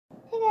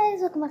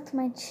guys, welcome back to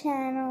my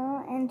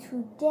channel, and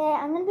today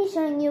I'm going to be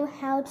showing you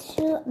how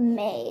to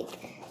make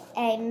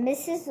a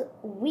Mrs.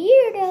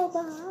 Weirdo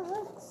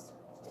box.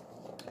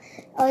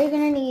 All you're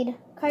going to need,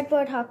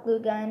 cardboard, hot glue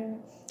gun,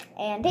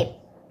 and tape,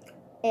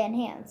 and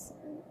hands,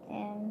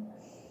 and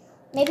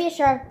maybe a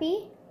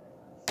Sharpie.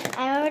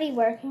 I'm already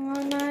working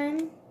on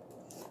mine.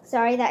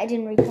 Sorry that I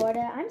didn't record it.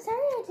 I'm sorry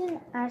I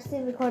didn't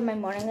actually record my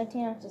morning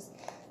routine. I was just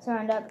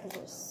surrounded up because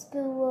there's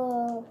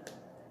school.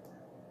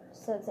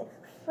 So it's like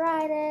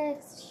Friday,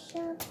 it's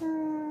show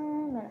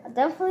time, and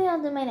definitely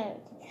I'll do my night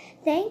routine.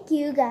 Thank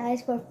you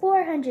guys for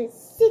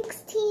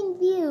 416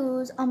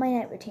 views on my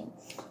night routine.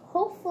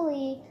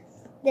 Hopefully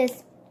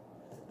this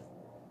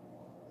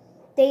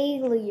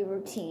daily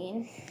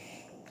routine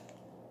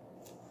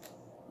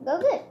go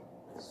good.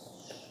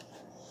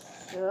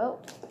 So,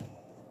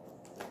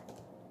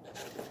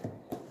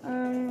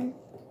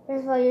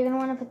 first of all, you're gonna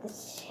want to put the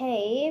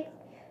tape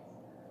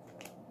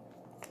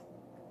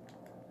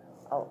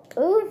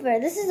over.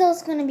 This is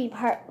also going to be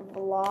part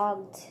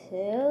vlog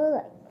too,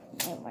 like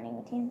my morning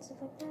routine and stuff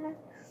like that.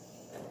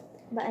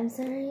 But I'm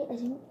sorry I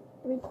didn't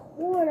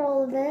record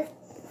all of it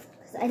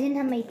because I didn't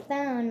have my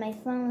phone. My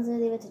phone was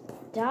really about to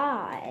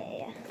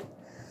die.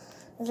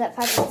 It was at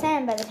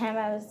 5% by the time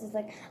I was just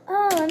like,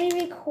 oh, let me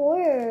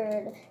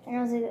record. And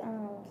I was like,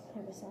 oh,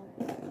 10%.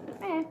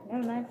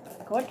 Never mind.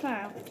 Record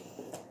tomorrow.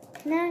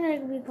 Now I'm going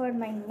to record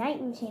my night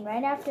routine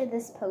right after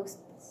this post.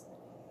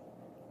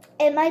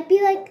 It might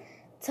be like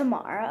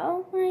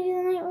tomorrow when I do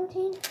the night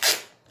routine.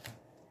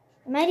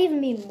 It might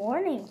even be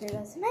morning for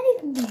this. It might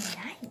even be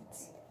night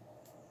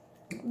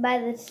by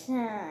the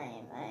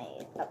time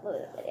I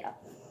upload the video.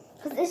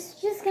 Because it's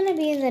just going to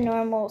be the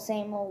normal,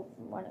 same old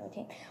morning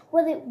routine.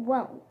 Well, it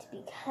won't,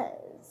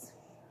 because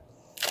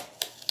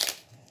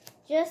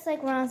just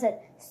like Ron said,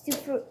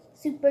 super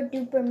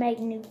duper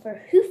magnufer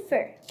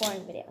hoofer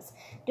boring videos.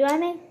 Do I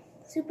make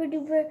super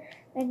duper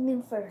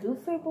magnufer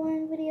hoofer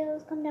boring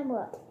videos? Comment down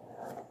below.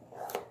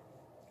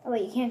 Oh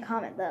wait, you can't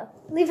comment though.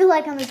 Leave a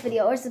like on this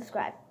video or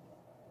subscribe.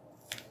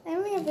 I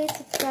only have 8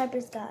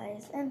 subscribers,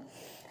 guys, and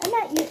I'm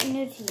not new to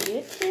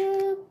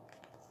YouTube.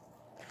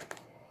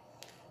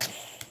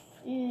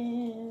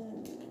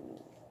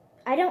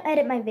 I don't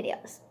edit my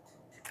videos.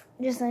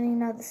 Just letting you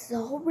know this is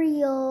all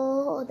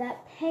real.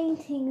 That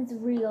painting's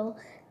real.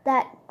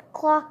 That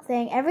clock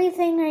thing,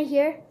 everything right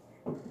here.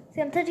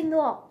 See, I'm touching the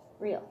wall.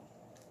 Real.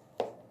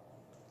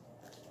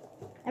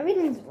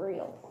 Everything's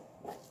real.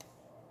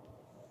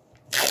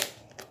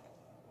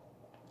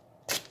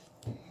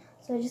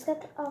 So I just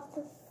got off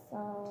the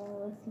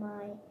phone with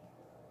my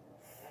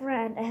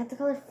friend. I have to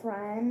call her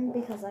friend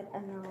because like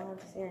I'm not allowed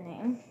to say her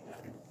name.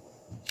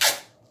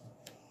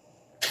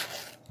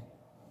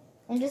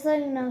 And just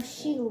letting you know,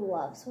 she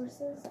loves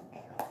horses.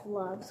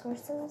 Loves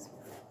horses.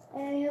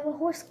 And we have a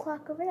horse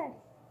clock over there.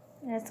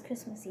 And it's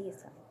Christmas Eve,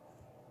 so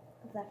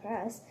is that for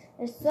us?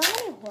 There's so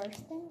many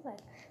horse things.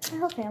 Like my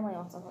whole family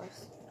wants a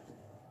horse.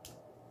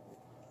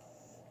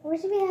 I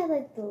wish we had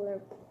like the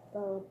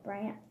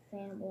Brandt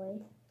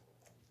family.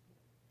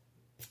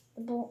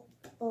 The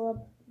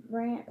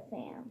Brandt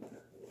fam.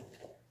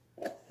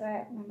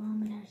 But my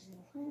mom and her's in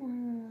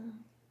Atlanta.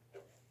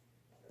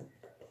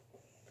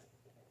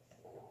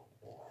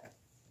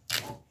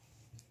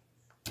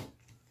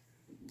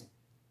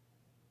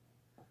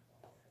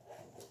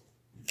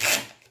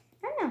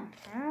 I don't know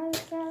how I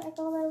got like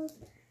all those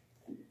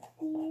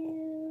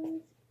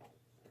views,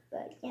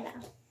 but you know.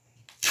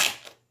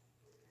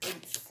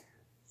 Thanks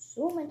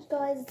so much,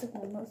 guys. It's like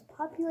my most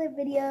popular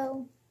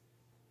video.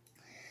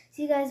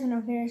 See you guys when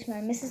I'm finished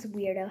my Mrs.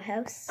 Weirdo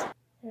house.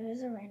 There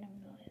was a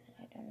random noise.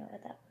 I don't know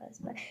what that was,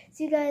 but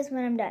see you guys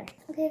when I'm done.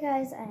 Okay,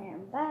 guys, I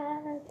am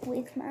back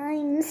with my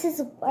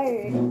Mrs.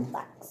 Weirdo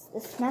box.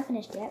 This is not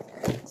finished yet.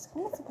 It's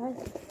kind of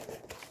surprising.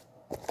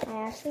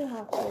 I actually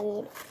have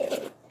to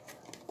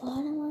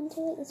bottom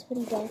onto it. It's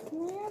pretty dark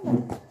in there,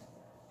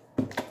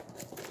 but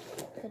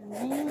good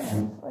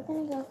man. We're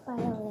gonna go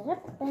file it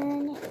up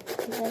and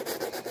let's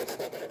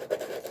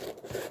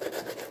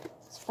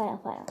file.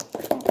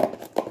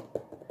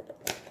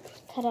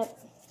 Cut up.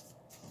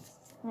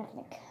 I'm not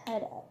gonna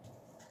cut up.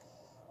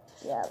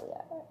 Yeah, we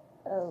are.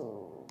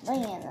 Oh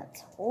man,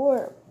 that's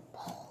horrible.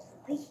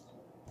 I'm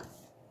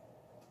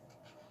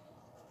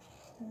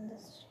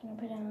just gonna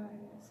put on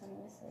some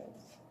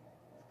Mrs.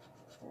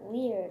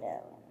 Weirdo in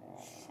there.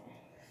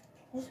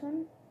 This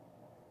one.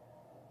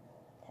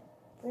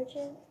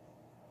 Bridget.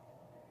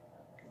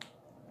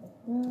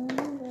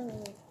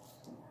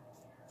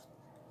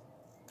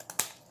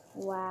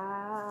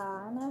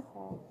 Wow, I'm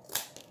okay.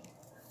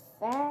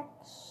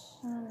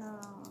 Factional.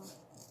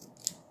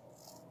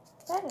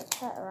 That is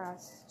cut around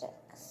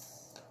sticks.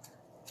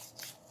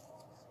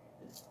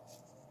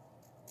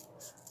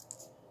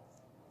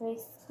 Very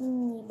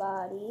skinny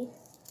body.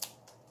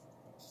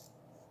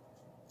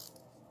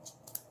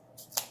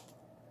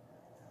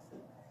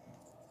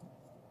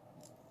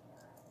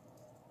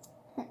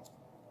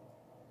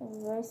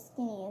 Very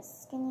skinny, as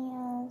skinny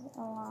as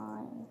a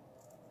line.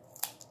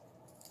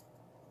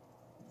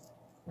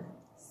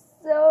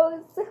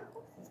 So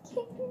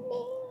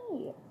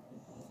skinny.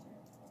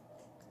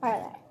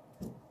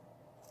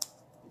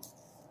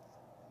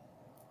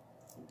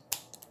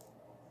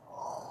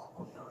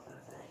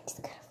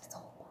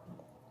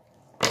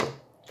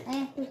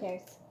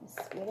 there's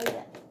Mrs. Weirdo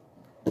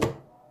again.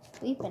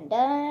 We've been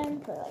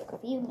done for like a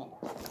few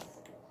minutes.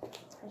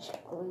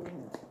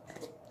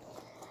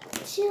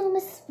 Two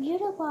Mrs.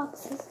 Weirdo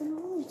boxes in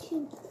only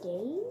 2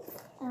 days.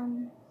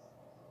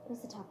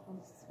 Where's the top of the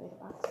Mrs. Weirdo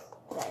box?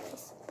 There it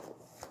is.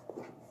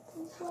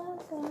 Well,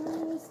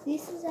 guys,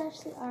 this is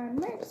actually our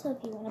merch, so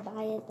if you want to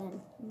buy it,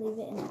 then leave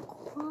it in the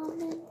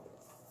comments.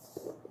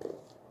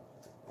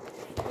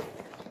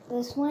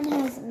 This one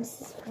has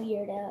Mrs.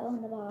 Weirdo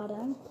on the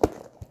bottom.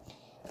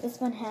 This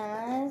one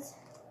has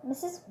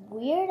Mrs.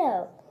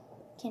 Weirdo.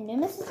 Can do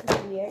Mrs.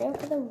 Weirdo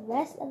for the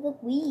rest of the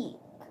week.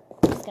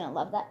 He's gonna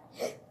love that.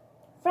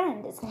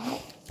 Friend is gonna.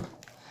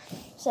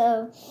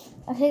 So,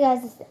 okay,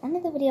 guys, this is the end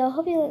of the video. I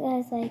hope you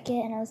guys like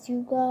it, and I'll see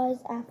you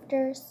guys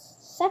after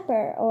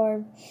supper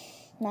or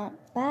not.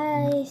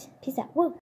 Bye. Peace out. Woo.